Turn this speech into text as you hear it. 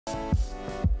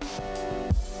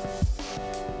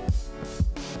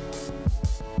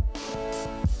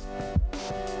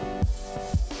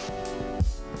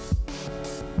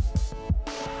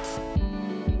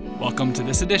Welcome to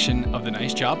this edition of the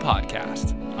Nice Job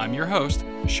Podcast. I'm your host,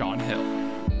 Shawn Hill.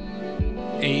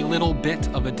 A little bit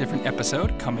of a different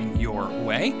episode coming your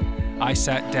way. I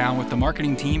sat down with the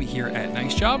marketing team here at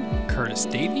Nice Job, Curtis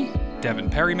Davey,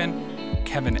 Devyn Perryman,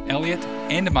 Kevin Elliott,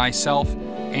 and myself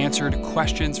answered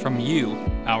questions from you,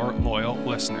 our loyal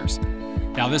listeners.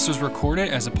 Now, this was recorded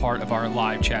as a part of our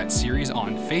live chat series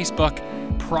on Facebook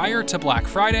prior to Black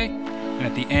Friday, and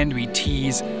at the end we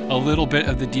tease a little bit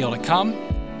of the deal to come.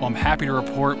 Well, I'm happy to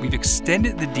report we've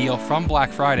extended the deal from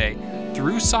Black Friday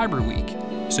through Cyber Week.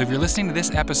 So if you're listening to this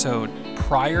episode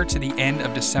prior to the end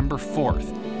of December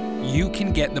 4th, you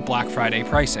can get the Black Friday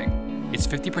pricing. It's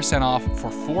 50% off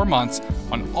for 4 months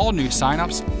on all new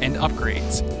signups and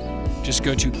upgrades. Just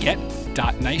go to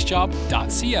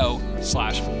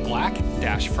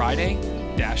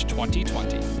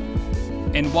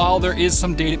get.nicejob.co/black-friday-2020. And while there is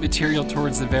some dated material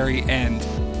towards the very end,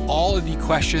 all of the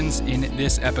questions in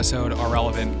this episode are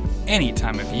relevant any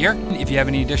time of year. If you have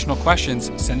any additional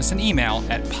questions, send us an email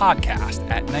at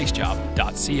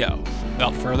podcast@nicejob.co.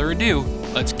 Without further ado,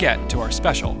 let's get to our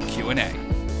special Q&A.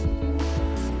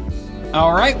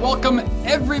 All right, welcome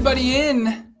everybody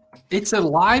in. It's a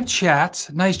live chat,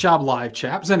 Nice Job live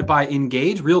chat, presented by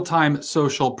Engage, real-time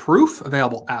social proof,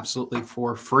 available absolutely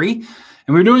for free.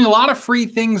 And we're doing a lot of free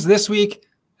things this week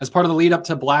as part of the lead up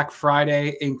to Black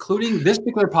Friday, including this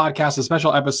particular podcast, a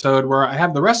special episode where I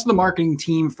have the rest of the marketing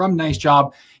team from Nice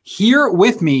Job here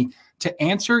with me to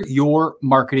answer your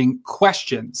marketing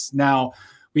questions. Now,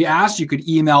 we asked you could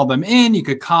email them in, you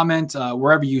could comment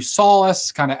wherever you saw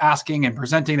us, kind of asking and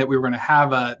presenting that we were going to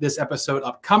have this episode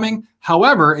upcoming.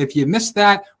 However, if you missed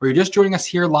that or you're just joining us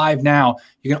here live now,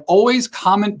 you can always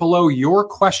comment below your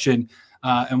question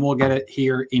and we'll get it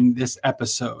here in this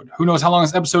episode. Who knows how long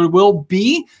this episode will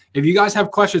be? If you guys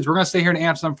have questions, we're going to stay here and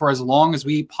answer them for as long as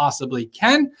we possibly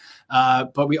can.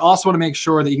 But we also want to make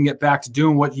sure that you can get back to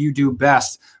doing what you do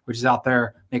best, which is out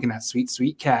there making that sweet,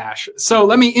 sweet cash. So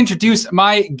let me introduce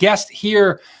my guest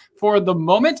here for the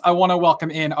moment. I want to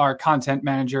welcome in our content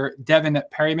manager, Devyn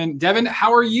Perryman. Devyn,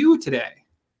 how are you today?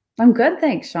 I'm good.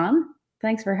 Thanks, Shawn.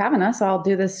 Thanks for having us. I'll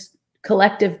do this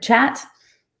collective chat.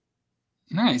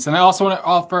 Nice. And I also want to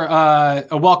offer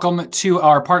a welcome to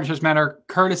our partnerships manager,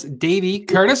 Curtis Davey.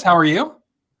 Curtis, how are you?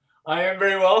 I am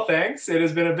very well, thanks. It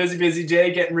has been a busy, busy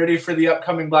day getting ready for the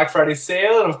upcoming Black Friday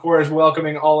sale. And of course,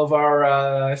 welcoming all of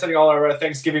our, sending all our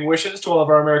Thanksgiving wishes to all of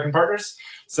our American partners.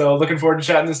 So looking forward to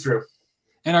chatting this through.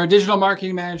 And our digital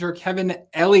marketing manager, Kevin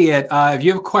Elliott. If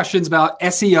you have questions about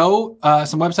SEO,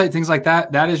 some website, things like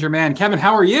that, that is your man. Kevin,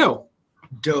 how are you?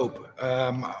 Dope.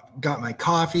 Got my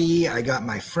coffee. I got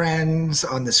my friends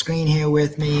on the screen here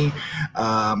with me.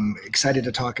 Excited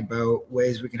to talk about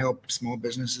ways we can help small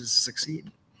businesses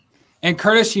succeed. And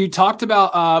Curtis, you talked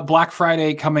about Black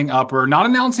Friday coming up. We're not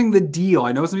announcing the deal.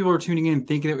 I know some people are tuning in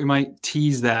thinking that we might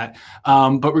tease that,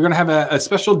 but we're going to have a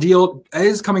special deal that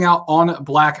is coming out on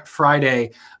Black Friday.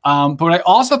 But what I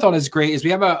also thought is great is we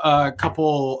have a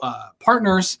couple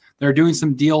partners that are doing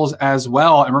some deals as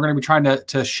well, and we're going to be trying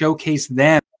to showcase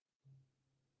them.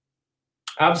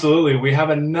 Absolutely. We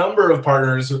have a number of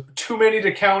partners, too many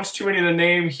to count, too many to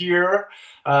name here.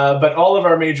 But all of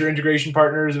our major integration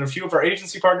partners and a few of our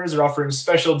agency partners are offering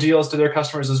special deals to their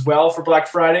customers as well for Black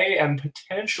Friday and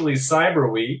potentially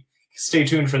Cyber Week. Stay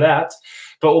tuned for that.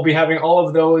 But we'll be having all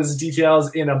of those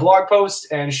details in a blog post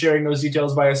and sharing those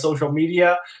details via social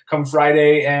media come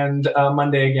Friday and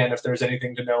Monday again if there's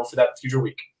anything to know for that future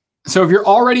week. So if you're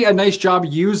already a Nice Job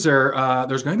user,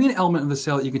 there's going to be an element of the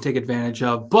sale that you can take advantage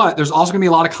of, but there's also going to be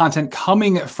a lot of content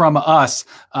coming from us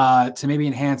to maybe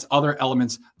enhance other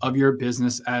elements of your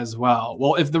business as well.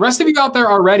 Well, if the rest of you out there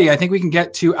are ready, I think we can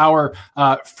get to our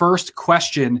first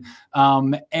question.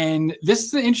 And this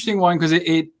is an interesting one because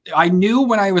I knew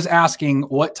when I was asking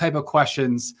what type of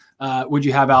questions would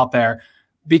you have out there.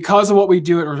 Because of what we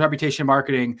do at Reputation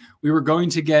Marketing, we were going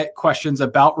to get questions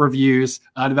about reviews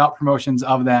and about promotions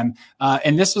of them.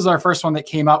 And this was our first one that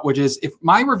came up, which is if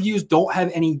my reviews don't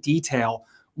have any detail,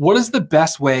 what is the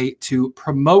best way to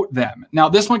promote them? Now,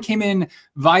 this one came in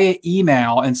via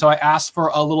email. And so I asked for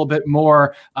a little bit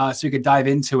more so you could dive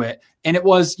into it. And it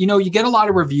was, you get a lot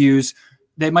of reviews.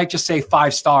 They might just say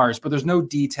 5 stars, but there's no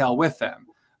detail with them.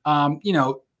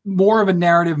 More of a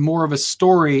narrative, more of a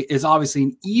story is obviously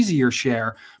an easier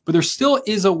share, but there still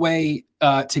is a way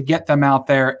to get them out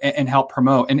there and help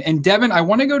promote. And Devyn, I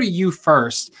want to go to you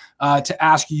first to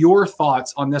ask your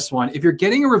thoughts on this one. If you're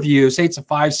getting a review, say it's a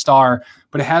 5-star,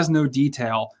 but it has no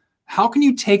detail, How can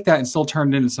you take that and still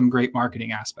turn it into some great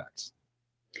marketing aspects?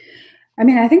 I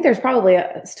mean, I think there's probably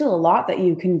still a lot that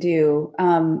you can do.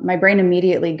 My brain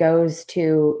immediately goes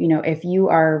to, if you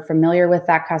are familiar with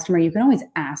that customer, you can always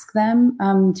ask them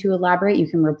to elaborate. You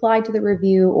can reply to the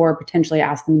review or potentially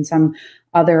ask them some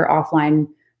other offline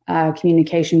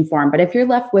communication form. But if you're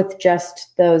left with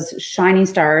just those shiny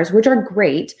stars, which are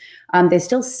great, they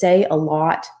still say a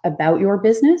lot about your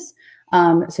business.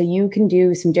 So you can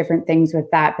do some different things with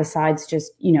that besides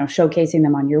just, showcasing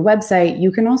them on your website.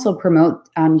 You can also promote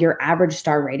your average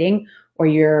star rating or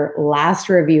your last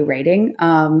review rating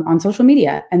on social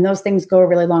media. And those things go a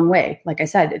really long way. Like I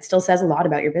said, it still says a lot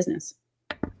about your business.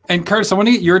 And Curtis, I want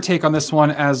to get your take on this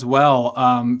one as well,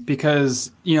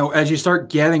 because, as you start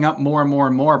getting up more and more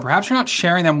and more, perhaps you're not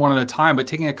sharing them one at a time, but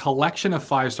taking a collection of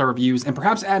 5-star reviews and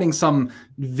perhaps adding some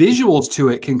visuals to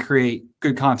it can create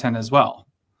good content as well.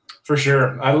 For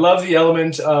sure. I love the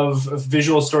element of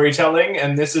visual storytelling,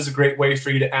 and this is a great way for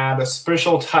you to add a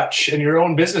special touch in your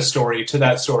own business story to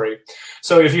that story.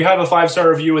 So if you have a 5-star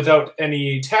review without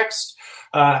any text,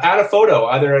 add a photo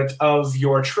either of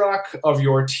your truck, of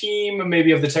your team,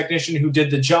 maybe of the technician who did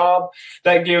the job.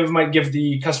 That might give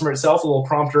the customer itself a little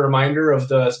prompt or reminder of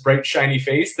the bright, shiny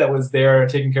face that was there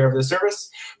taking care of the service.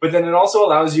 But then it also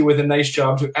allows you with a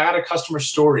NiceJob to add a customer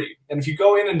story. And if you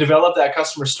go in and develop that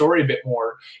customer story a bit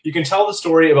more, you can tell the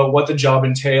story about what the job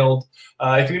entailed.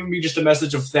 It can even be just a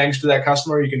message of thanks to that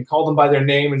customer. You can call them by their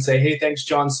name and say, hey, thanks,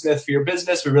 John Smith, for your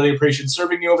business. We really appreciate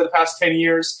serving you over the past 10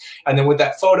 years. And then with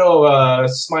that photo of a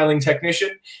smiling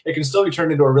technician, it can still be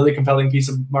turned into a really compelling piece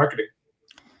of marketing.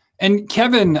 And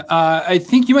Kevin, I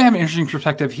think you might have an interesting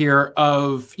perspective here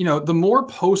of, the more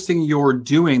posting you're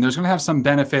doing, there's going to have some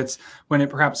benefits when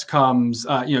it perhaps comes,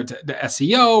 to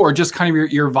SEO or just kind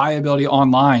of your viability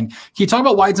online. Can you talk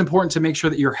about why it's important to make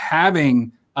sure that you're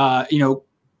having,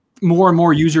 more and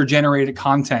more user-generated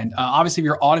content? Obviously, if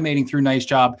you're automating through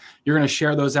NiceJob, you're going to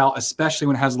share those out, especially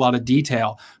when it has a lot of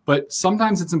detail. But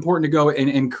sometimes it's important to go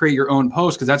and create your own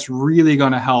post because that's really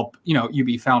going to help, you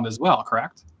be found as well,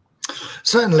 correct?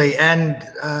 Certainly. And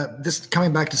this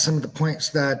coming back to some of the points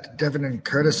that Devyn and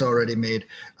Curtis already made,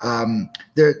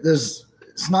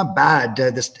 it's not bad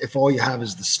if all you have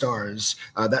is the stars.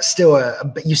 That's still a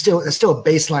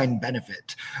baseline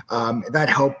benefit. That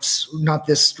helps not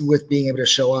just with being able to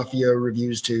show off your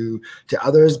reviews to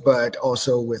others, but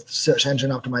also with search engine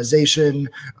optimization,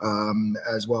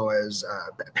 as well as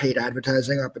paid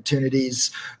advertising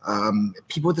opportunities.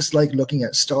 People just like looking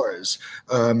at stars.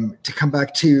 To come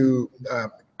back to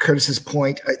Curtis's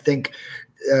point, I think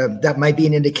that might be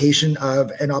an indication of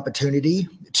an opportunity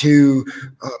to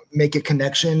make a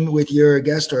connection with your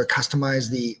guest or customize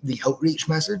the outreach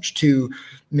message to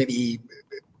maybe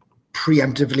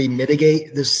preemptively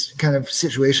mitigate this kind of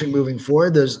situation moving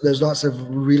forward. There's lots of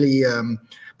really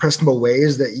personable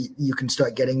ways that you can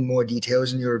start getting more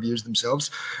details in your reviews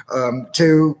themselves.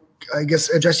 To, I guess,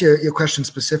 address your question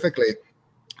specifically,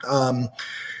 I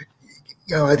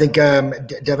think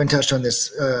Devyn touched on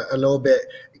this a little bit.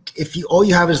 If all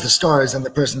you have is the stars and the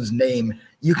person's name,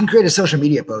 you can create a social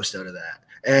media post out of that.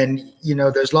 And,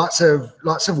 there's lots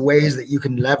of ways that you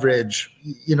can leverage,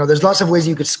 there's lots of ways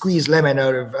you could squeeze lemon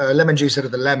juice out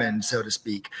of the lemon, so to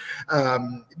speak.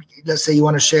 Let's say you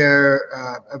want to share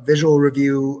a visual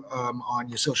review on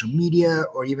your social media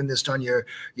or even just on your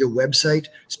website,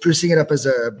 sprucing it up as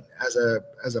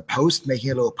a post, making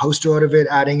a little poster out of it,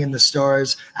 adding in the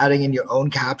stars, adding in your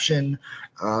own caption,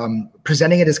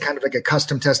 presenting it as kind of like a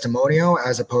custom testimonial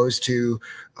as opposed to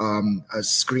a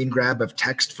screen grab of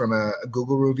text from a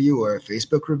Google review or a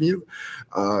Facebook review.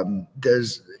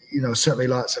 There's certainly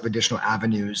lots of additional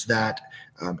avenues that,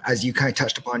 as you kind of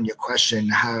touched upon in your question,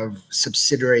 have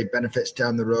subsidiary benefits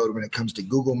down the road when it comes to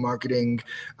Google marketing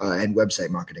and website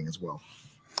marketing as well.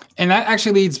 And that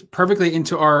actually leads perfectly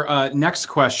into our next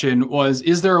question was,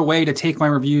 is there a way to take my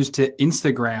reviews to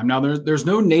Instagram? Now, there's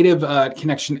no native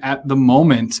connection at the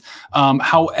moment.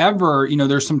 However,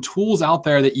 there's some tools out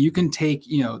there that you can take,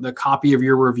 the copy of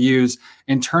your reviews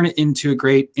and turn it into a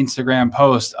great Instagram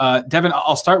post. Devyn,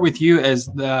 I'll start with you as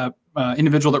the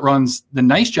individual that runs the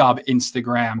NiceJob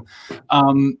Instagram.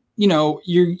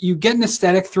 You get an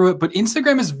aesthetic through it, but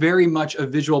Instagram is very much a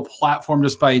visual platform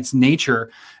just by its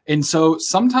nature. And so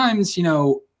sometimes,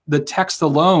 the text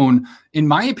alone, in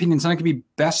my opinion, something can be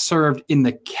best served in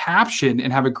the caption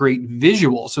and have a great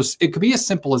visual. So it could be as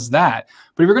simple as that.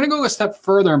 But if you're going to go a step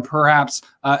further and perhaps,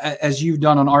 as you've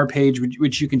done on our page,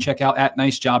 which you can check out at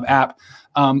NiceJob app,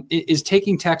 is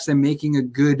taking text and making a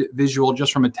good visual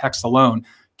just from a text alone.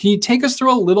 Can you take us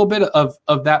through a little bit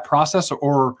of that process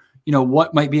or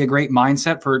what might be a great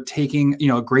mindset for taking,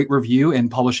 a great review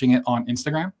and publishing it on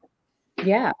Instagram?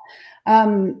 Yeah.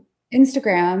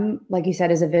 Instagram, like you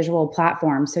said, is a visual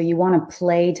platform. So you want to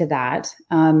play to that.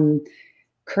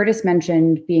 Curtis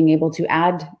mentioned being able to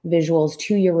add visuals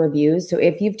to your reviews. So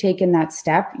if you've taken that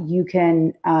step, you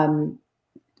can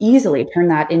easily turn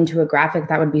that into a graphic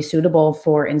that would be suitable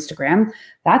for Instagram.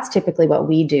 That's typically what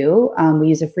we do. We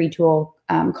use a free tool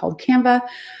called Canva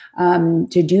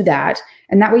to do that.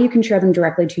 And that way you can share them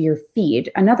directly to your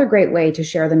feed. Another great way to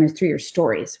share them is through your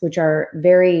stories, which are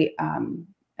very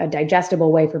a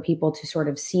digestible way for people to sort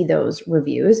of see those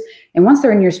reviews. And once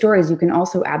they're in your stories, you can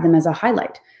also add them as a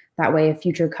highlight. That way, if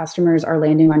future customers are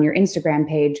landing on your Instagram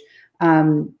page,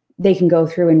 they can go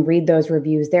through and read those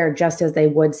reviews there just as they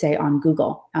would say on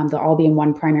Google. They'll all be in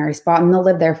one primary spot and they'll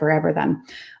live there forever then.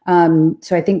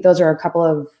 So I think those are a couple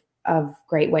of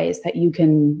great ways that you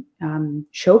can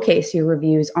showcase your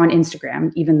reviews on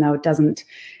Instagram, even though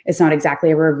it's not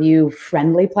exactly a review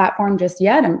friendly platform just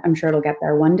yet. I'm sure it'll get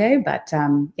there one day, but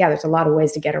yeah, there's a lot of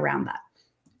ways to get around that.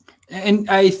 And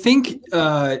I think,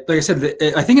 like I said,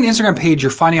 I think an Instagram page, you're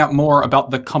finding out more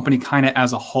about the company kind of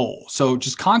as a whole. So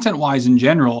just content-wise in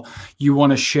general, you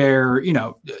want to share,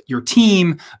 your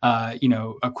team,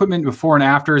 equipment before and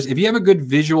afters. If you have a good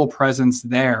visual presence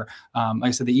there, like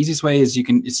I said, the easiest way is you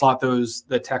can slot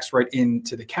the text right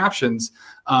into the captions.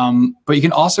 But you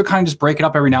can also kind of just break it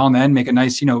up every now and then, make a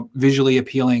nice, visually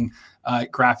appealing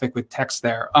graphic with text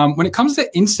there. When it comes to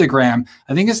Instagram,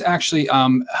 I think this actually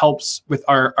helps with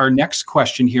our next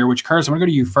question here, which, Curtis, I'm going to go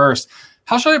to you first.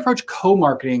 How should I approach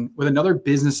co-marketing with another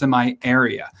business in my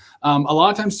area? A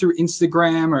lot of times through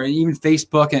Instagram or even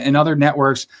Facebook and other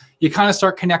networks, you kind of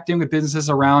start connecting with businesses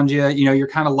around you. You're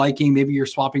kind of liking, maybe you're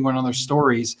swapping one another's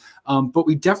stories. But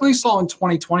we definitely saw in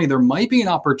 2020, there might be an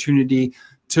opportunity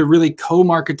to really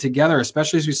co-market together,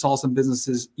 especially as we saw some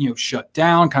businesses, shut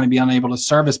down, kind of be unable to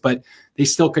service, but they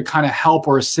still could kind of help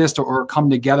or assist or come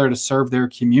together to serve their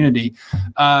community.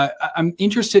 I'm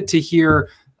interested to hear,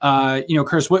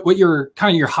 Curtis, what your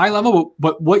kind of your high level,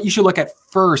 but what you should look at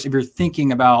first if you're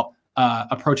thinking about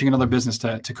approaching another business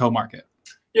to co-market.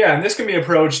 Yeah, and this can be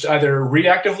approached either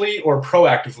reactively or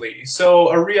proactively. So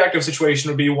a reactive situation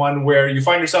would be one where you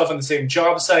find yourself on the same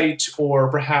job site, or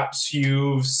perhaps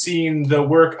you've seen the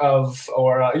work of,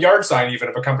 or a yard sign even,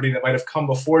 of a company that might have come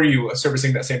before you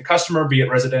servicing that same customer, be it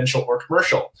residential or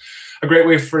commercial. A great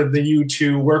way for you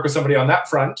to work with somebody on that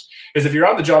front is if you're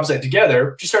on the job site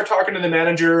together, just start talking to the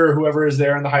manager or whoever is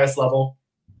there in the highest level.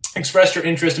 Express your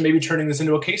interest in maybe turning this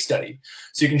into a case study.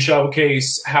 So you can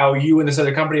showcase how you and this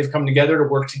other company have come together to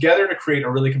work together to create a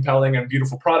really compelling and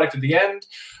beautiful product at the end,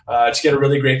 to get a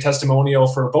really great testimonial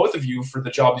for both of you for the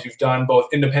jobs you've done, both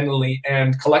independently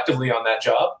and collectively on that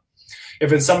job.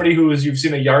 If it's somebody you've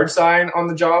seen a yard sign on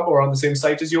the job or on the same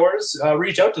site as yours,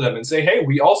 reach out to them and say, hey,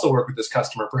 we also work with this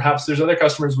customer. Perhaps there's other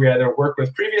customers we either worked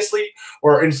with previously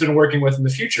or are interested in working with in the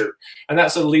future. And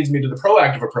that sort of leads me to the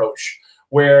proactive approach,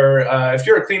 where if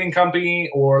you're a cleaning company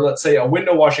or let's say a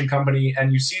window washing company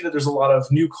and you see that there's a lot of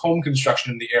new home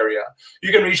construction in the area,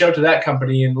 you can reach out to that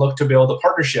company and look to build a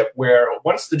partnership where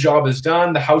once the job is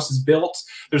done, the house is built,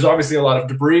 there's obviously a lot of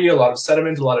debris, a lot of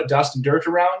sediment, a lot of dust and dirt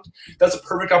around. That's a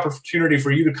perfect opportunity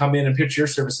for you to come in and pitch your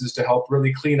services to help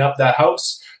really clean up that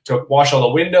house, to wash all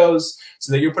the windows,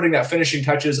 so that you're putting that finishing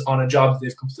touches on a job that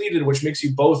they've completed, which makes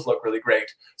you both look really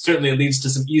great. Certainly it leads to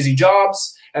some easy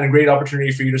jobs and a great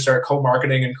opportunity for you to start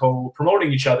co-marketing and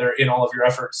co-promoting each other in all of your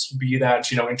efforts, be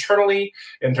that, internally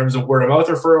in terms of word of mouth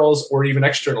referrals, or even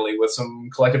externally with some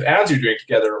collective ads you're doing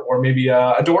together, or maybe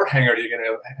a door hanger that you're going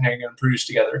to hang and produce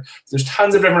together. There's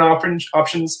tons of different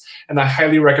options, and I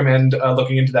highly recommend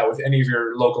looking into that with any of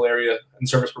your local area and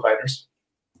service providers.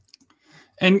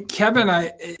 And Kevin,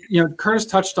 Curtis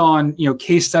touched on,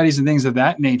 case studies and things of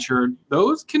that nature.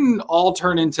 Those can all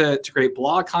turn into great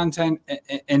blog content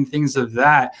and things of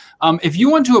that. If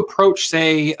you want to approach,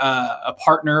 say, a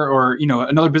partner or,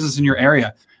 another business in your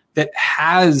area that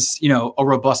has, a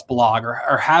robust blog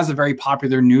or has a very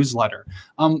popular newsletter,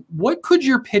 what could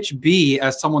your pitch be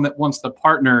as someone that wants to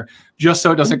partner, just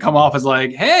so it doesn't come off as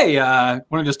like, hey, want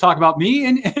to just talk about me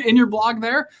in your blog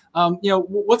there?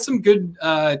 What's some good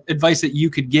advice that you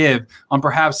could give on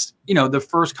perhaps, the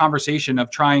first conversation of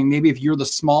trying, maybe if you're the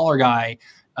smaller guy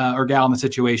or gal in the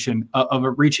situation of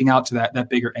reaching out to that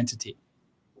bigger entity?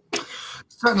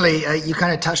 Certainly, you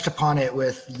kind of touched upon it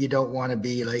with, you don't want to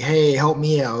be like, hey, help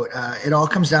me out. It all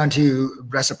comes down to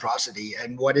reciprocity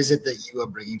and what is it that you are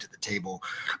bringing to the table.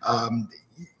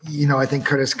 I think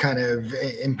Curtis kind of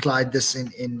implied this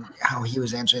in how he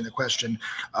was answering the question.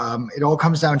 It all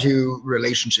comes down to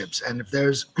relationships. And if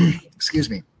there's, excuse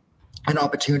me, an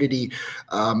opportunity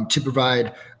to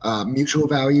provide mutual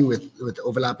value with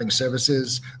overlapping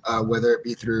services, whether it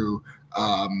be through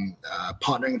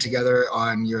partnering together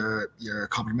on your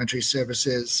complementary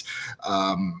services.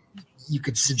 You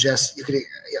could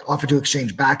offer to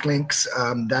exchange backlinks.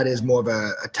 That is more of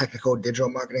a technical digital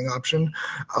marketing option.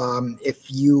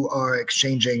 If you are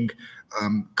exchanging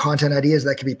content ideas,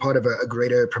 that could be part of a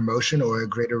greater promotion or a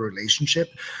greater relationship.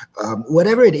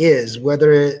 Whatever it is,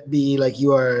 whether it be like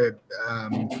you are,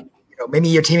 maybe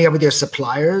you're teaming up with your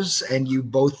suppliers and you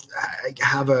both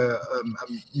have a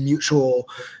mutual,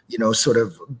 sort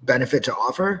of benefit to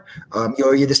offer.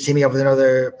 You're just teaming up with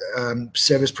another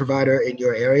service provider in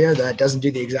your area that doesn't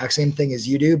do the exact same thing as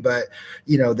you do, but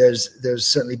there's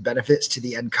certainly benefits to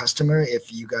the end customer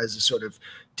if you guys are sort of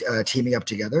teaming up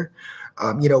together.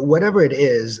 Whatever it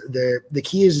is, the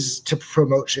key is to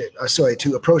approach it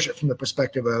from the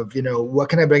perspective of, what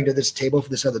can I bring to this table for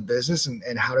this other business,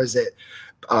 and how does it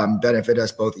benefit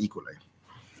us both equally?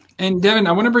 And Devyn,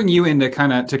 I want to bring you in to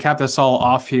cap this all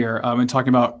off here and talking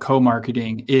about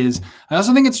co-marketing. I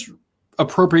also think it's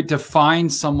appropriate to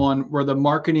find someone where the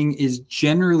marketing is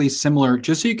generally similar,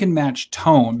 just so you can match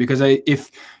tone. Because if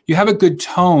you have a good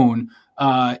tone,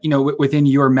 within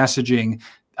your messaging,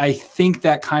 I think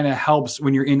that kind of helps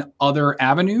when you're in other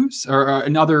avenues or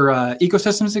in other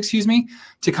ecosystems,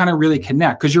 to kind of really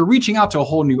connect, because you're reaching out to a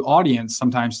whole new audience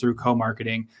sometimes through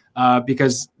co-marketing,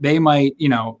 because they might,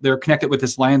 they're connected with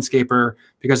this landscaper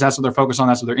because that's what they're focused on.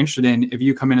 That's what they're interested in. If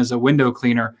you come in as a window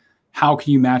cleaner, how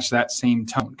can you match that same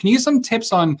tone? Can you give some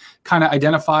tips on kind of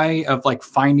identify of like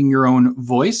finding your own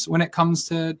voice when it comes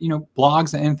to,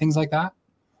 blogs and things like that?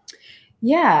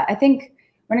 Yeah, I think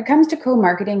when it comes to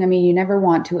co-marketing, you never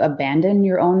want to abandon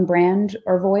your own brand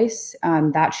or voice.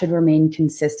 That should remain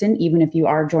consistent, even if you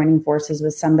are joining forces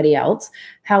with somebody else.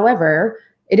 However,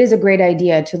 it is a great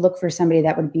idea to look for somebody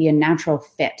that would be a natural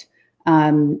fit,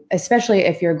 especially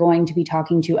if you're going to be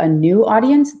talking to a new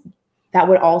audience that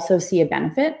would also see a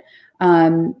benefit.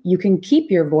 You can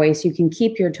keep your voice, you can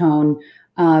keep your tone,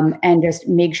 and just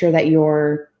make sure that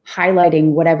you're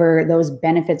highlighting whatever those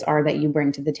benefits are that you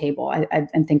bring to the table. I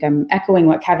think I'm echoing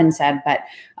what Kevin said, but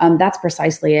that's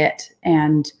precisely it.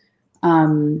 And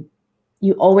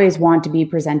you always want to be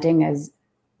presenting as,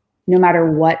 no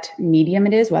matter what medium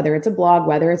it is, whether it's a blog,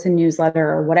 whether it's a newsletter,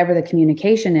 or whatever the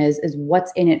communication is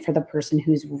what's in it for the person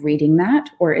who's reading that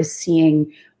or is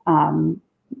seeing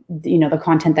the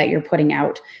content that you're putting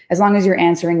out. As long as you're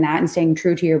answering that and staying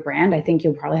true to your brand, I think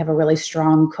you'll probably have a really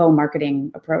strong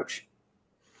co-marketing approach.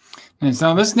 And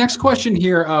so this next question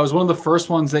here was one of the first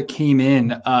ones that came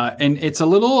in, and it's a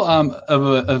little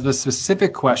of a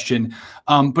specific question,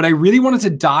 but I really wanted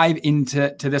to dive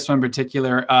into this one in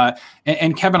particular.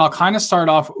 And Kevin, I'll kind of start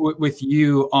off with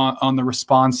you on the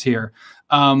response here.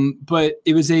 But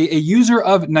it was a user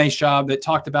of NiceJob that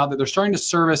talked about that they're starting to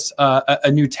service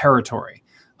a new territory.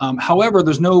 However,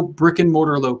 there's no brick and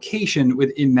mortar location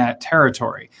within that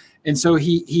territory. And so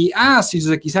he asked,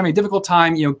 he's having a difficult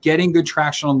time, getting good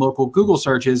traction on local Google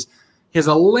searches. He has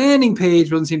a landing page,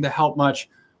 doesn't seem to help much.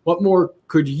 What more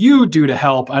could you do to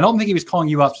help? I don't think he was calling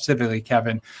you out specifically,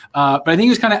 Kevin, but I think he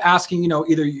was kind of asking,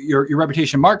 either your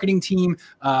reputation marketing team,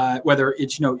 whether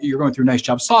it's, you're going through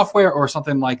NiceJob software or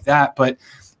something like that. But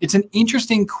it's an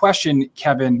interesting question,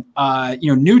 Kevin.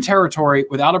 New territory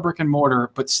without a brick and mortar,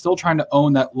 but still trying to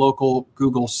own that local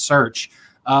Google search.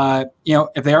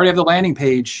 If they already have the landing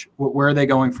page, where are they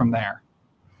going from there?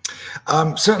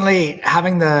 Certainly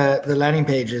having the landing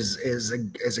page is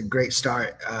a great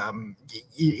start.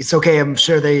 It's okay. I'm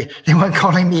sure they weren't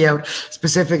calling me out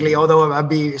specifically, although I'd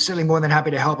be certainly more than happy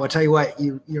to help. I'll tell you what,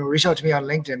 reach out to me on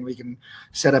LinkedIn. We can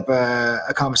set up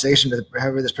a conversation to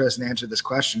however this person answered this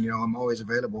question. I'm always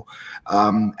available.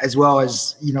 As well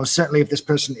as, certainly if this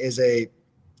person is a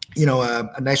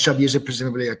NiceJob user,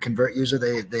 presumably a Convert user,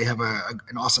 they have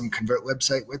an awesome Convert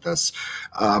website with us.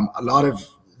 A lot of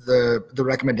the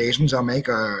recommendations I'll make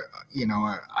are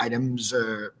items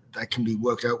that can be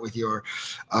worked out with your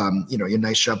your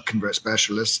NiceJob Convert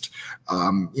specialist.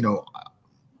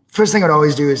 First thing I'd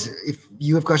always do is, if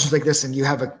you have questions like this and you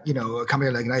have a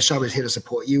company like NiceJob is here to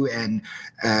support you and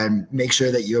make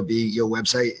sure that your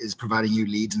website is providing you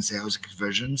leads and sales and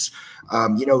conversions,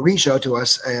 reach out to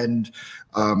us and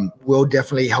we'll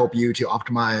definitely help you to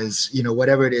optimize,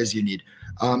 whatever it is you need.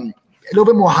 A little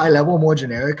bit more high level, more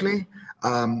generically.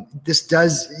 This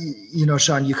does,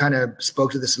 Shawn, you kind of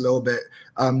spoke to this a little bit.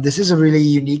 This is a really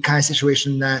unique kind of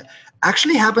situation that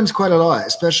actually happens quite a lot,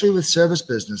 especially with service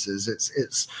businesses.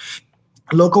 It's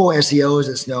local SEO, as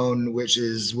it's known, which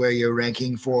is where you're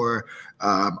ranking for,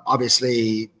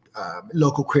 obviously,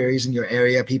 local queries in your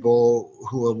area, people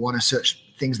who want to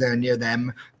search things that are near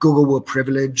them. Google will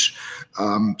privilege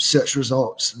search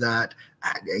results that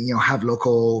have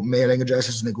local mailing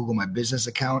addresses in the Google My Business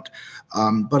account.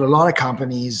 But a lot of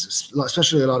companies,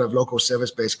 especially a lot of local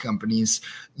service-based companies,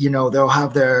 they'll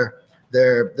have their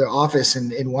office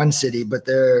in one city, but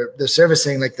they're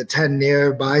servicing like the 10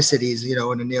 nearby cities, in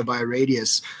a nearby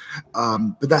radius.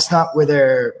 But that's not where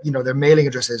their mailing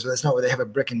address is. That's not where they have a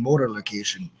brick and mortar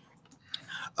location.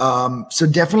 So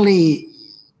definitely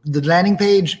the landing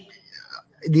page,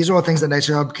 these are all things that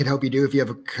NiceJob can help you do if you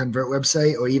have a convert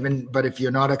website, but if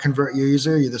you're not a convert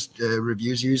user, you're just a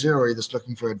reviews user, or you're just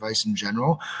looking for advice in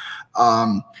general.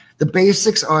 The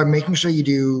basics are making sure you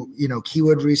do,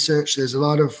 keyword research. There's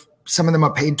some of them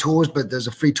are paid tools, but there's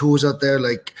a free tools out there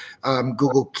like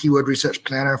Google Keyword Research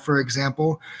Planner, for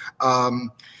example.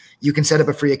 You can set up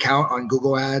a free account on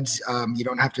Google Ads. You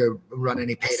don't have to run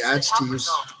any paid ads to use.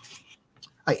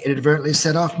 I inadvertently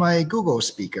set off my Google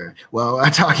speaker while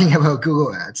I'm talking about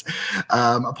Google Ads.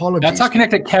 Apologies. That's how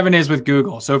connected Kevin is with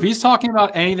Google. So if he's talking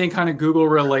about anything kind of Google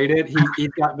related,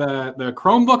 he's got the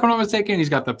Chromebook, if I'm not mistaken. He's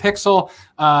got the Pixel.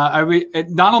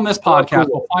 Not on this podcast.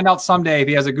 We'll find out someday if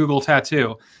he has a Google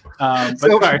tattoo. But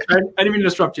sorry, I didn't mean to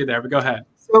disrupt you there, but go ahead.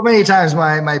 So many times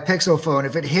my Pixel phone,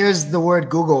 if it hears the word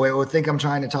Google, it will think I'm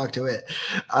trying to talk to it.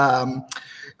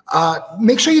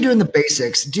 Make sure you're doing the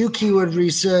basics. Do keyword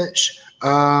research.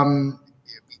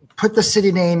 Put the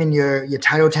city name in your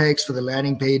title tags for the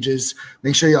landing pages.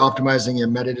 Make sure you're optimizing your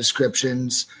meta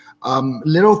descriptions.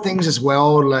 Little things as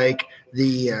well, like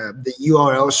the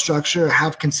URL structure.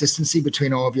 Have consistency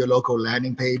between all of your local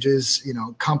landing pages.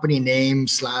 Company name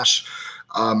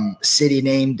 / city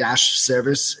name -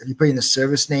 service. If you're putting the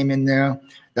service name in there,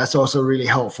 that's also really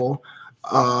helpful.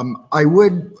 I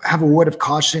would have a word of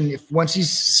caution if once you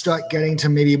start getting to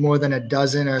maybe more than a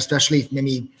dozen, or especially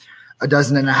maybe a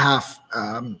dozen and a half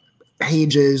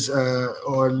pages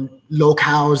or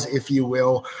locales, if you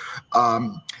will,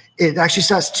 it actually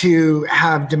starts to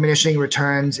have diminishing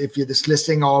returns if you're just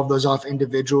listing all of those off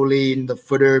individually in the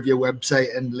footer of your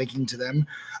website and linking to them.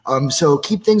 So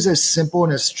keep things as simple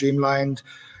and as streamlined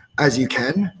as you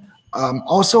can.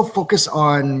 Also focus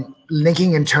on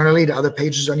linking internally to other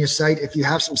pages on your site. If you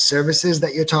have some services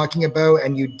that you're talking about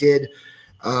and you did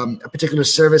a particular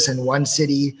service in one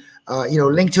city,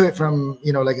 link to it from,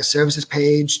 like a services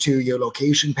page to your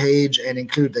location page, and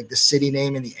include like the city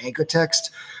name in the anchor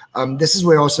text. This is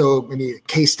where also maybe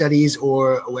case studies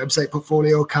or a website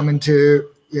portfolio come into,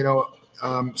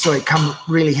 so it come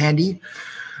really handy.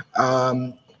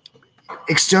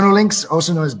 External links,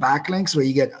 also known as backlinks, where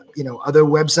you get, other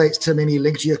websites to maybe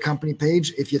link to your company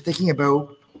page. If you're thinking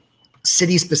about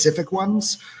city specific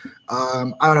ones,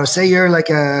 I don't know, say you're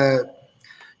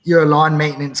a lawn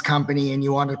maintenance company and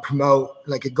you want to promote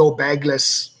like a Go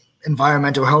Bagless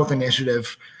environmental health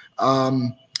initiative.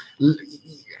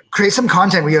 Create some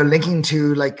content where you're linking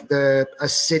to like a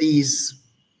city's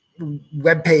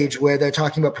webpage where they're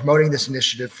talking about promoting this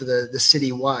initiative for the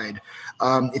city-wide.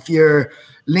 If you're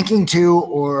linking to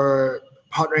or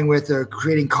partnering with or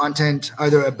creating content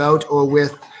either about or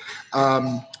with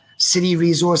city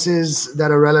resources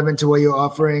that are relevant to what you're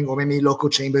offering, or maybe local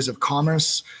chambers of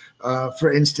commerce,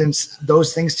 for instance,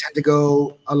 those things tend to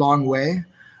go a long way.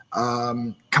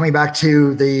 Coming back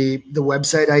to the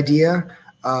website idea,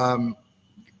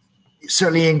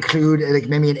 certainly include like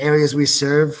maybe an areas we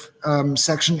serve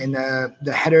section in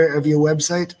the header of your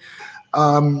website.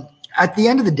 At the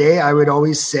end of the day, I would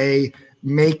always say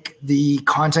make the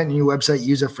content in your website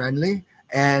user-friendly,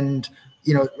 and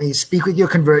maybe speak with your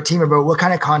convert team about what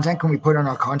kind of content can we put on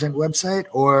our content website,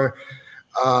 or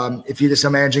if you just are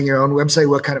managing your own website,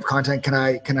 what kind of content can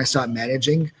I start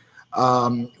managing?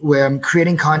 Where I'm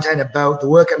creating content about the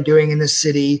work I'm doing in the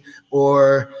city,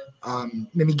 or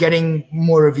maybe getting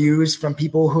more reviews from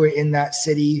people who are in that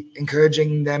city,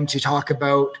 encouraging them to talk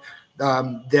about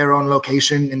their own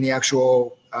location in the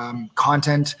actual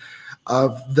content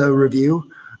of the review.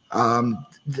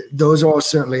 Those are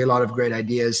certainly a lot of great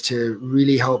ideas to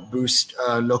really help boost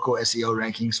local SEO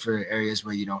rankings for areas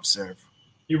where you don't serve.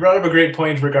 You brought up a great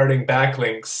point regarding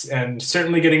backlinks, and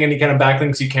certainly getting any kind of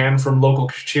backlinks you can from local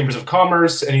chambers of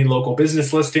commerce, any local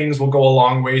business listings will go a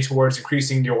long way towards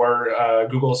increasing your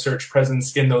Google search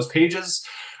presence in those pages.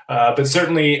 But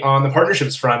certainly on the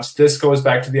partnerships front, this goes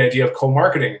back to the idea of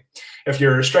co-marketing. If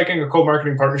you're striking a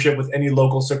co-marketing partnership with any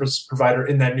local service provider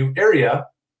in that new area,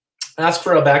 ask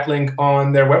for a backlink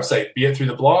on their website, be it through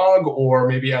the blog or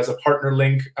maybe as a partner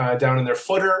link down in their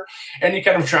footer. Any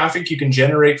kind of traffic you can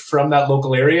generate from that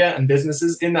local area and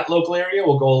businesses in that local area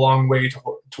will go a long way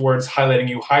towards highlighting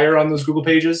you higher on those Google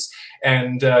pages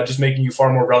and just making you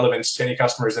far more relevant to any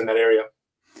customers in that area.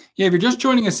 Yeah, if you're just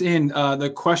joining us in,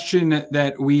 the question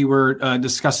that we were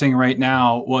discussing right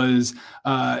now was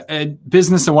a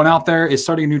business that went out there is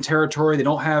starting a new territory. They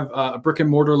don't have a brick and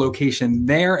mortar location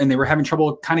there, and they were having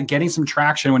trouble kind of getting some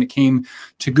traction when it came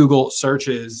to Google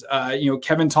searches.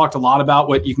 Kevin talked a lot about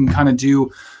what you can kind of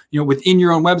do, within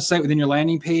your own website, within your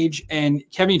landing page. And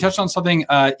Kevin, you touched on something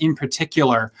in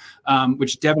particular,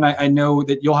 which Devyn, I know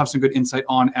that you'll have some good insight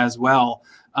on as well,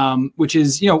 which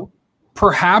is,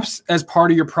 perhaps as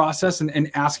part of your process and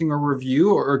asking a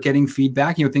review or getting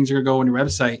feedback, things are going to go on your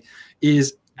website,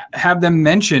 is have them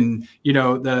mention,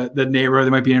 the neighborhood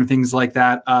that might be in, things like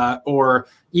that. Or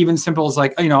even simple as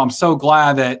like, I'm so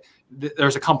glad that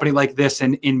there's a company like this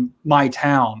in my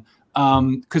town.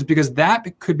 Because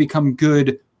that could become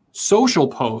good social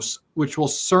posts, which will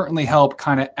certainly help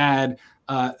kind of add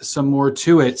some more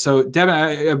to it. So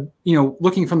Devyn,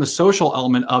 looking from the social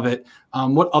element of it,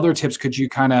 what other tips could you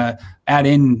kind of add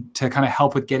in to kind of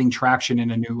help with getting traction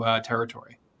in a new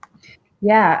territory?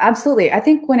 Yeah, absolutely. I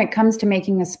think when it comes to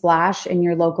making a splash in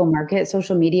your local market,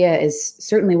 social media is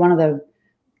certainly one of the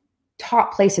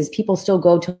top places people still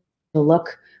go to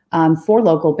look for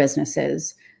local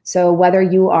businesses. So whether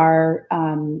you are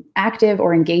active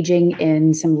or engaging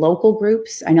in some local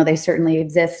groups, I know they certainly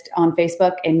exist on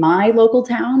Facebook in my local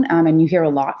town, and you hear a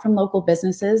lot from local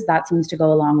businesses. That seems to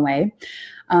go a long way.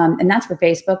 And that's for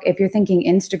Facebook. If you're thinking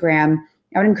Instagram,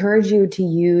 I would encourage you to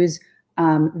use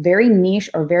very niche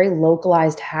or very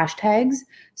localized hashtags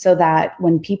so that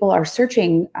when people are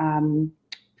searching,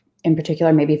 in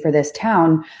particular, maybe for this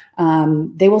town,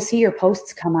 they will see your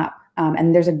posts come up.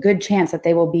 And there's a good chance that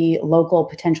they will be local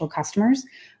potential customers.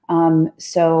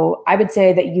 So I would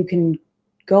say that you can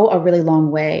go a really long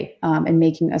way in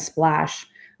making a splash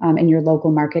in your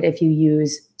local market if you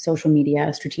use social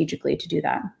media strategically to do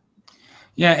that.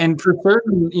 Yeah, and for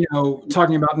certain,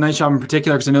 talking about NiceJob in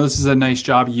particular, because I know this is a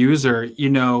NiceJob user,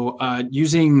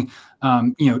 using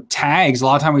tags. A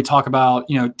lot of time we talk about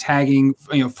tagging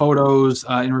photos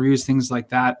and reviews, things like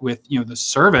that with the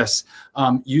service.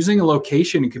 Using a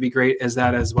location could be great as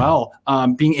that as well.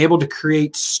 Being able to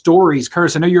create stories.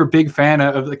 Curtis, I know you're a big fan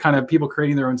of the kind of people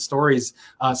creating their own stories,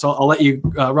 so I'll let you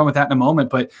run with that in a moment.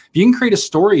 But if you can create a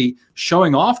story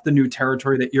showing off the new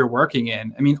territory that you're working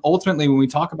in, I mean, ultimately when we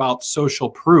talk about social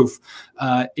proof,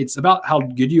 it's about how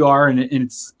good you are, and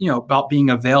it's about being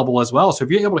available as well. So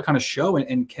if you're able to kind of show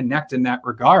and connect in that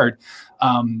regard,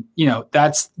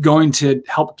 that's going to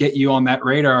help get you on that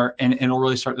radar, and it'll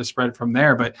really start to spread from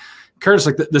there. But Curtis,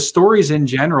 like the stories in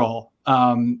general,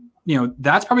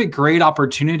 that's probably a great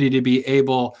opportunity to be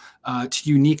able to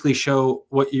uniquely show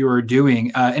what you are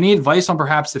doing. Any advice on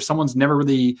perhaps if someone's never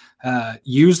really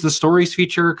used the stories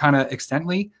feature kind of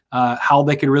extensively, how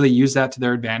they could really use that to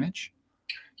their advantage?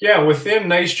 Yeah, within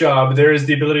NiceJob, there is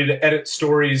the ability to edit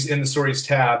stories in the stories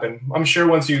tab. And I'm sure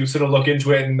once you sort of look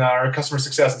into it, and our customer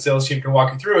success and sales team can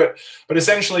walk you through it. But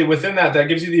essentially within that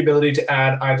gives you the ability to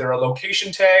add either a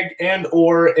location tag and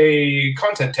or a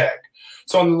content tag.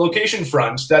 So on the location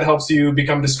front, that helps you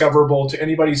become discoverable to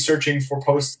anybody searching for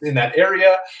posts in that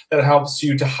area. That helps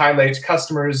you to highlight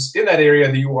customers in that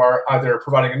area that you are either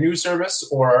providing a new service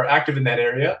or are active in that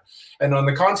area. And on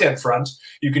the content front,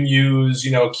 you can use,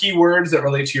 keywords that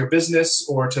relate to your business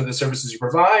or to the services you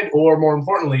provide, or more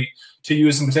importantly, to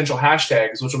use some potential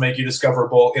hashtags, which will make you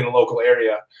discoverable in a local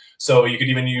area. So you could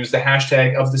even use the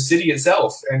hashtag of the city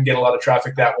itself and get a lot of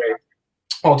traffic that way.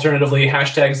 Alternatively,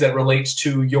 hashtags that relate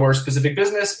to your specific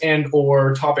business and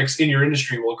or topics in your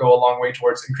industry will go a long way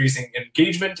towards increasing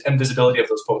engagement and visibility of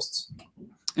those posts.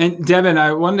 And Devyn,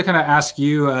 I wanted to kind of ask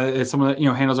you, as someone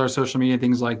that handles our social media,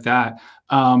 things like that,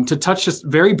 to touch just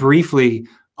very briefly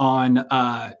on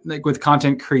like with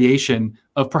content creation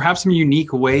of perhaps some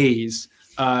unique ways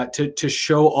to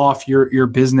show off your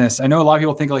business. I know a lot of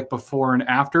people think like before and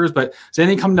afters, but does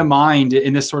anything come to mind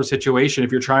in this sort of situation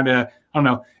if you're trying to, I don't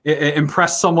know,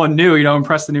 impress someone new,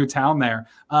 impress the new town there?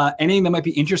 Anything that might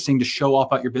be interesting to show off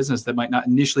about your business that might not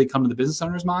initially come to the business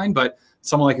owner's mind, but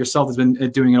someone like yourself has been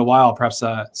doing it a while, perhaps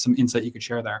some insight you could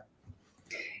share there.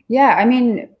 Yeah, I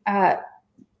mean,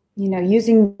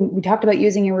 we talked about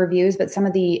using your reviews, but some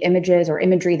of the images or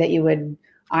imagery that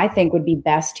I think would be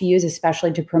best to use,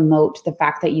 especially to promote the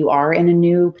fact that you are in a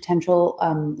new potential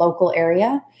local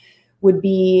area, would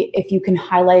be if you can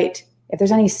highlight if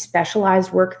there's any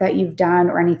specialized work that you've done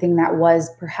or anything that was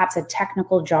perhaps a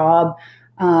technical job.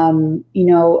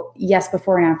 Yes,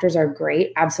 before and afters are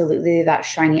great. Absolutely. That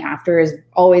shiny after is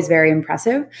always very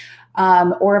impressive.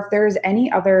 Or if there's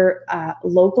any other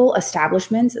local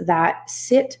establishments that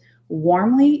sit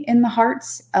warmly in the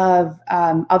hearts of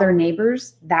other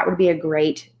neighbors, that would be a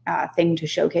great thing to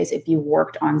showcase if you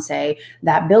worked on, say,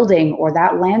 that building or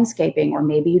that landscaping, or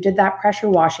maybe you did that pressure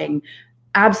washing.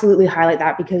 Absolutely highlight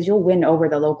that, because you'll win over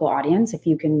the local audience if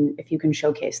you can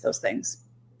showcase those things.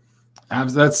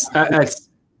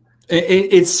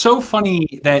 It's so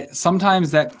funny that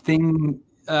sometimes that thing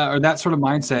or that sort of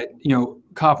mindset,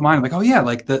 cop mind, like, oh yeah,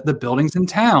 like the building's in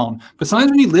town. But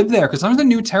sometimes when you live there, because sometimes the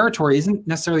new territory isn't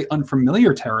necessarily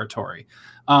unfamiliar territory.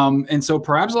 And so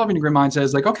perhaps having a great mindset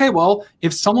is like, okay, well,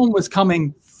 if someone was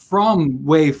coming from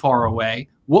way far away,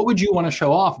 what would you want to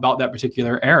show off about that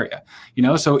particular area?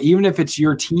 So even if it's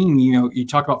your team, you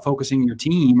talk about focusing your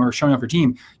team or showing off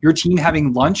your team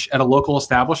having lunch at a local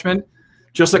establishment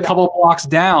just a couple blocks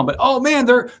down, but oh man,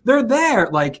 they're there.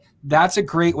 Like, that's a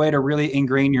great way to really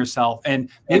ingrain yourself. And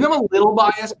maybe I'm a little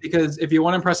biased, because if you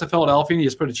want to impress a Philadelphian, you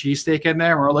just put a cheesesteak in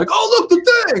there and we're like, oh, look, the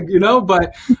thing,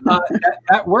 but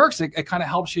that works. It kind of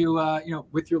helps you,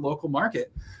 with your local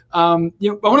market. I want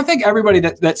to thank everybody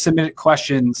that submitted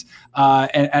questions,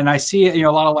 and I see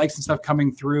a lot of likes and stuff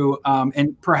coming through.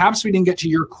 And perhaps we didn't get to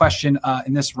your question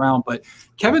in this round, but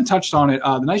Kevin touched on it.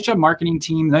 The NiceJob marketing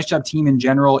team, the NiceJob team in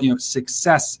general,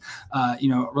 success,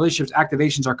 relationships,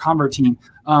 activations, our convert team.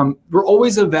 We're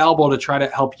always available to try to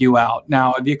help you out.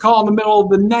 Now, if you call in the middle of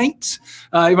the night,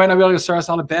 you might not be able to start us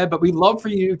out of bed, but we'd love for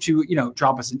you to,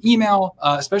 drop us an email,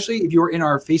 especially if you're in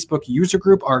our Facebook user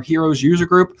group, our Heroes user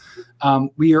group.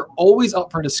 We are always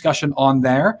up for discussion on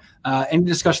there. Any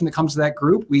discussion that comes to that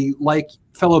group, we like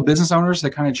fellow business owners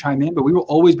that kind of chime in, but we will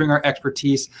always bring our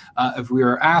expertise if we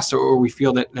are asked or we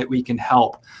feel that we can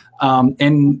help.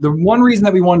 And the one reason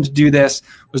that we wanted to do this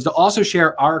was to also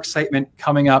share our excitement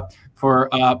coming up for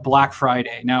Black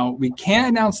Friday. Now, we can't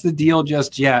announce the deal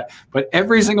just yet, but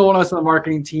every single one of us on the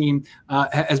marketing team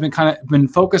has been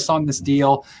focused on this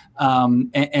deal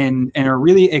and are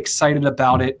really excited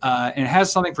about it. And it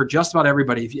has something for just about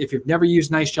everybody. If you've never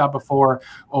used NiceJob before,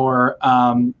 or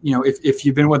if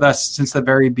you've been with us since the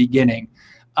very beginning.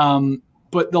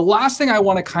 But the last thing I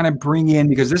want to kind of bring in,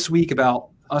 because this week about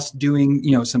us doing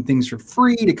some things for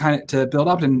free to build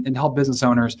up and help business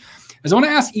owners, is I want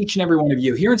to ask each and every one of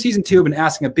you here in season 2. I've been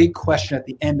asking a big question at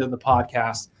the end of the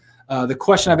podcast. The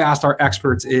question I've asked our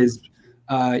experts is,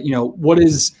 what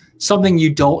is something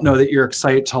you don't know that you're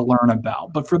excited to learn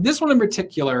about? But for this one in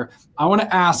particular, I want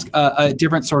to ask a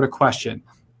different sort of question.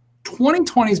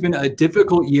 2020 has been a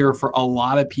difficult year for a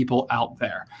lot of people out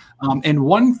there. And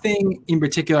one thing in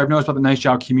particular I've noticed about the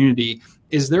NiceJob community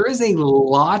is there is a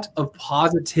lot of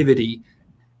positivity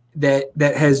that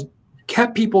has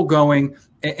kept people going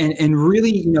and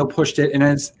really, pushed it. And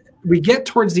as we get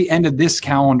towards the end of this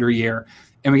calendar year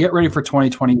and we get ready for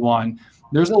 2021,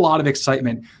 there's a lot of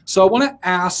excitement. So I want to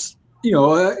ask,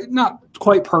 not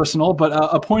quite personal, but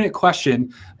a pointed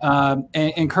question.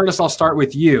 And Curtis, I'll start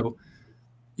with you.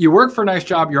 You work for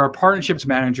NiceJob. You're our partnerships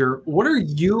manager. What are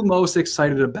you most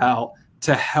excited about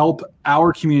to help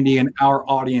our community and our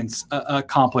audience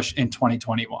accomplish in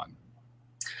 2021?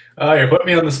 You're putting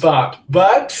me on the spot,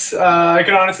 but I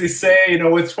can honestly say,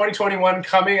 with 2021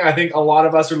 coming, I think a lot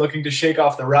of us are looking to shake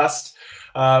off the rust.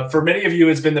 For many of you,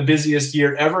 it's been the busiest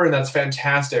year ever, and that's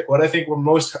fantastic. What I think we're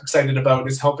most excited about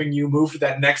is helping you move to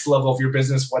that next level of your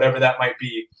business, whatever that might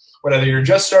be. Whether you're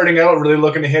just starting out, really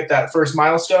looking to hit that first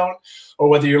milestone, or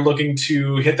whether you're looking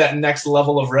to hit that next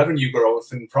level of revenue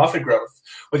growth and profit growth,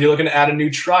 whether you're looking to add a new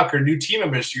truck or new team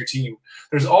members to your team.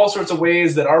 There's all sorts of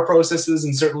ways that our processes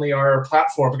and certainly our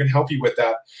platform can help you with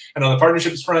that. And on the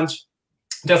partnerships front,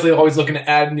 definitely always looking to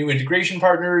add new integration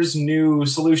partners, new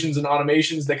solutions and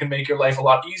automations that can make your life a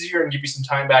lot easier and give you some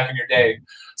time back in your day.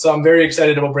 So I'm very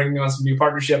excited about bringing on some new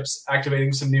partnerships,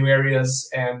 activating some new areas,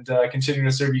 and continuing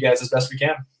to serve you guys as best we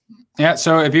can. Yeah.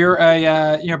 So if you're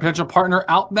a potential partner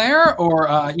out there, or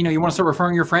you want to start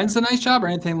referring your friends to NiceJob or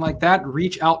anything like that,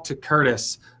 reach out to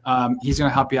Curtis. He's going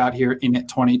to help you out here in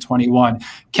 2021.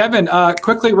 Kevin,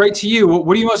 quickly, right to you.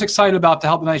 What are you most excited about to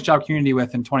help the NiceJob community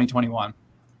with in 2021?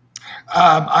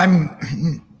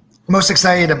 I'm most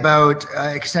excited about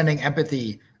extending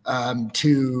empathy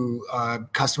to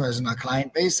customers in our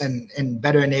client base and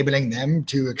better enabling them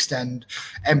to extend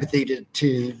empathy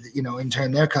to in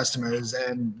turn their customers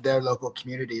and their local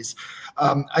communities.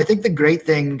 I think the great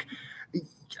thing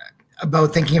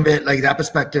about thinking of it like that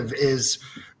perspective is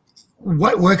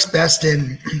what works best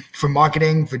for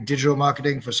marketing, for digital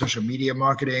marketing, for social media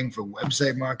marketing, for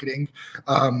website marketing,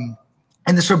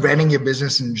 and this for branding your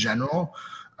business in general.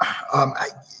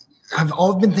 Have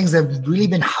all been things that have really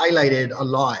been highlighted a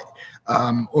lot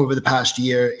over the past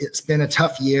year. It's been a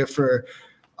tough year for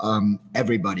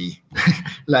everybody.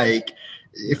 Like,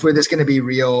 if we're just going to be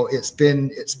real, it's been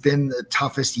the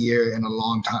toughest year in a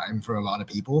long time for a lot of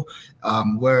people.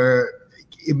 Where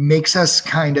it makes us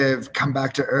kind of come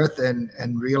back to earth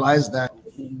and realize that,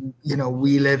 you know,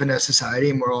 we live in a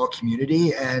society and we're all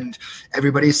community, and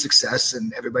everybody's success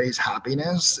and everybody's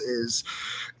happiness is,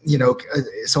 you know,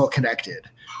 it's all connected.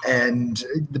 And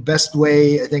the best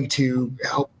way, I think, to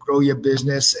help grow your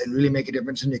business and really make a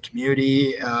difference in your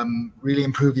community, really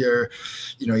improve your,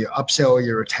 you know, your upsell,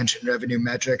 your retention revenue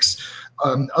metrics,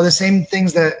 are the same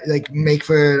things that like make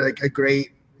for like a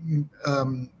great,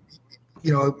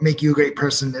 you know, make you a great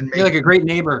person and make you're like a great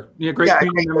neighbor. You're a great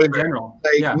community member in general.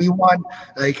 Like we want,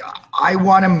 like I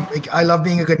want them. Like I love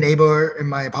being a good neighbor in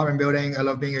my apartment building. I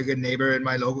love being a good neighbor in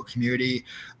my local community.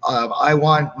 I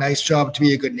want NiceJob to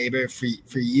be a good neighbor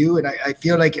for you. And I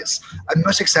feel like I'm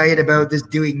most excited about this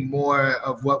doing more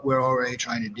of what we're already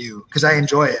trying to do because I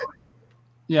enjoy it.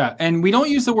 Yeah, and we don't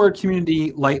use the word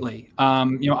community lightly.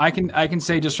 You know, I can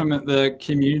say just from the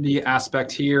community aspect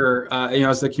here, you know,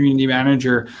 as the community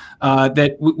manager,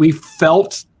 that we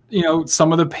felt, you know,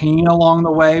 some of the pain along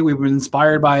the way. We've been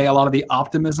inspired by a lot of the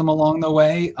optimism along the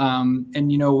way, and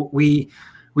you know, we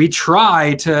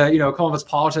try to, you know, come as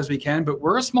polished as we can, but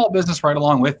we're a small business right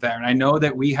along with there. And I know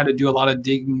that we had to do a lot of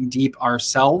digging deep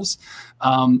ourselves,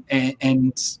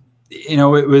 and you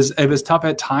know, it was tough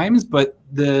at times, but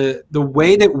the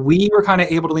way that we were kind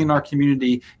of able to lean on our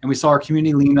community and we saw our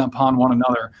community lean upon one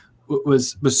another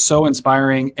was so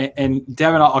inspiring. And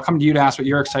Devyn, I'll come to you to ask what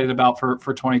you're excited about for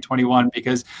 2021,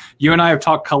 because you and I have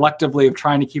talked collectively of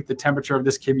trying to keep the temperature of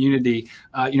this community,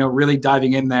 you know, really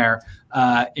diving in there,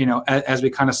 you know, as we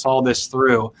kind of saw this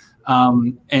through.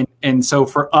 And so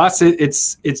for us,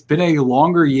 it's been a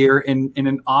longer year in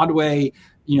an odd way.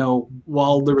 You know,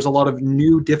 while there was a lot of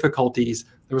new difficulties,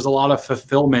 there was a lot of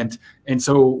fulfillment. And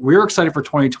so we're excited for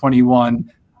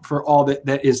 2021 for all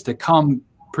that is to come,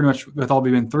 pretty much with all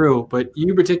we've been through. But you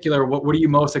in particular, what are you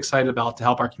most excited about to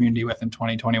help our community with in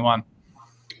 2021?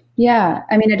 Yeah,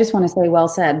 I mean, I just want to say, well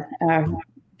said,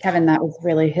 Kevin. That was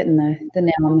really hitting the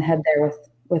nail on the head there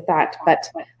with that. But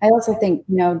I also think,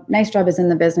 you know, NiceJob is in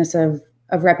the business of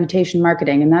reputation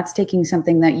marketing, and that's taking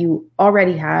something that you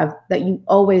already have, that you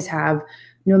always have,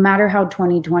 no matter how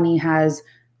 2020 has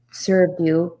served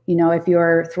you. You know, if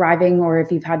you're thriving or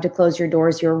if you've had to close your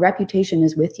doors, your reputation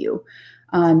is with you,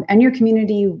 and your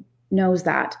community knows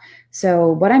that. So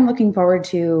what I'm looking forward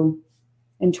to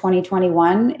in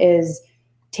 2021 is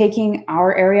taking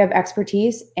our area of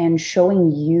expertise and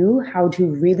showing you how to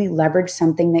really leverage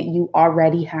something that you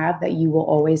already have, that you will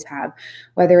always have,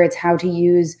 whether it's how to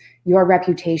use your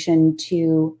reputation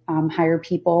to hire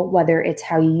people, whether it's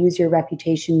how you use your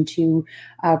reputation to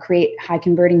create high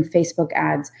converting Facebook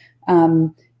ads.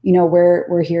 You know,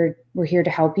 we're here to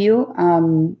help you.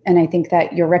 And I think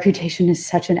that your reputation is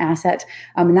such an asset.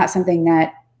 And that's something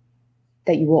that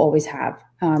you will always have.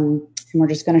 And we're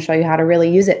just going to show you how to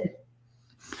really use it.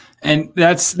 And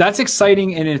that's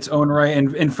exciting in its own right.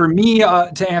 And for me,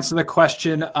 to answer the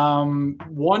question,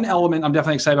 one element I'm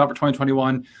definitely excited about for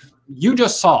 2021, you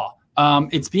just saw.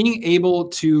 It's being able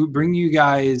to bring you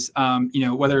guys, you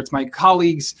know, whether it's my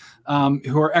colleagues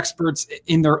who are experts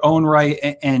in their own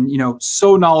right and, you know,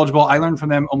 so knowledgeable. I learn from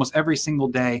them almost every single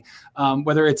day,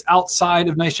 whether it's outside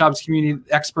of NiceJob's community,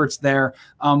 experts there,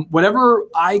 whatever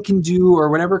I can do or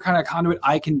whatever kind of conduit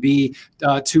I can be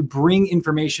to bring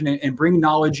information and bring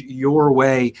knowledge your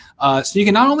way. So you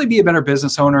can not only be a better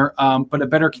business owner, but a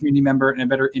better community member and a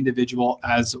better individual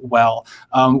as well.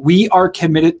 We are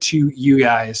committed to you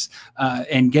guys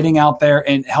and getting out there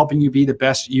and helping you be the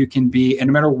best you can be. And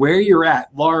no matter where you're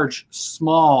at, large,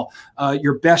 small,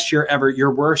 your best year ever,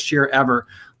 your worst year ever,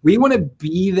 we want to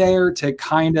be there to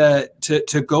kind of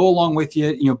to go along with you,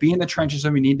 you know, be in the trenches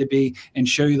when we need to be and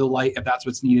show you the light if that's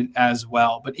what's needed as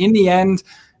well. But in the end,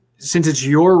 since it's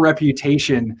your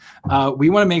reputation, we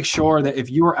want to make sure that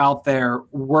if you are out there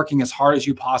working as hard as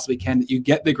you possibly can, that you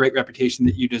get the great reputation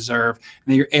that you deserve,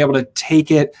 and that you're able to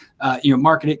take it, you know,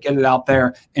 market it, get it out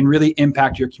there, and really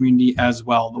impact your community as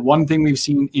well. The one thing we've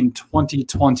seen in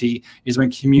 2020 is when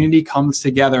community comes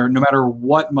together, no matter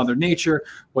what Mother Nature,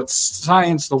 what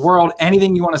science, the world,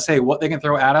 anything you want to say, what they can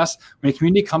throw at us, when a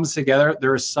community comes together,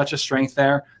 there is such a strength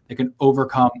there that can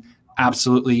overcome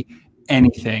absolutely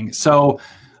anything. So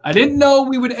I didn't know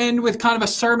we would end with kind of a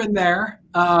sermon there,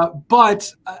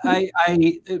 but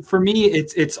for me,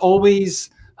 it's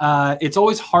always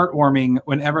heartwarming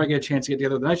whenever I get a chance to get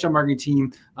together with the NiceJob marketing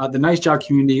team, the NiceJob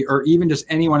community, or even just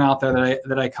anyone out there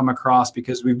that I come across,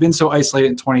 because we've been so isolated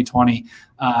in 2020,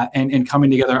 and coming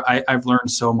together, I've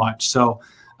learned so much. So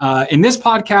in this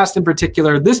podcast in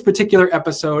particular, this particular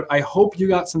episode, I hope you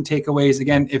got some takeaways.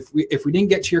 Again, if we didn't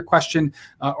get to your question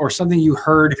or something you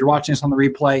heard, if you're watching this on the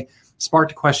replay,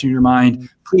 sparked a question in your mind,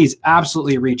 please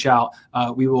absolutely reach out.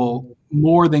 We will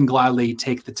more than gladly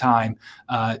take the time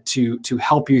to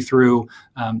help you through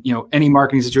any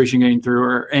marketing situation you're getting through,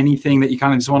 or anything that you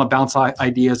kind of just want to bounce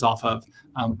ideas off of.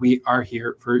 We are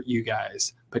here for you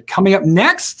guys. But coming up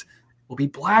next will be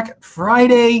Black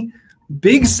Friday.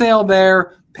 Big sale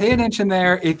there. Pay attention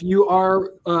there. If you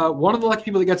are one of the lucky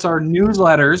people that gets our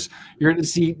newsletters, you're going to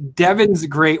see Devyn's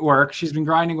great work. She's been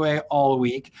grinding away all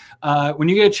week. When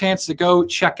you get a chance to go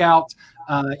check out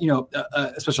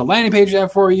a special landing page we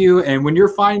have for you, and when you're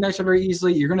finding NiceJob very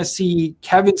easily, you're going to see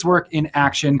Kevin's work in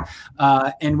action.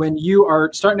 And when you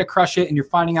are starting to crush it and you're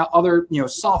finding out other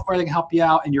software that can help you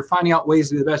out, and you're finding out ways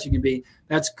to be the best you can be,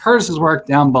 that's Curtis's work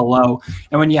down below.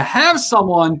 And when you have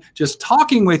someone just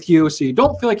talking with you so you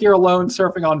don't feel like you're alone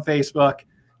surfing on Facebook,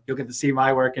 you'll get to see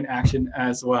my work in action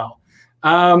as well.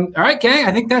 All right, gang,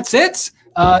 I think that's it.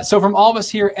 So from all of us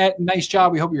here at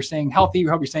NiceJob, we hope you're staying healthy. We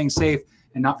hope you're staying safe,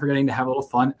 and not forgetting to have a little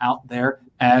fun out there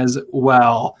as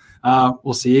well.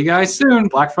 We'll see you guys soon.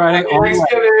 Black Friday. Happy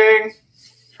Thanksgiving.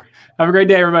 Have a great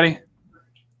day, everybody.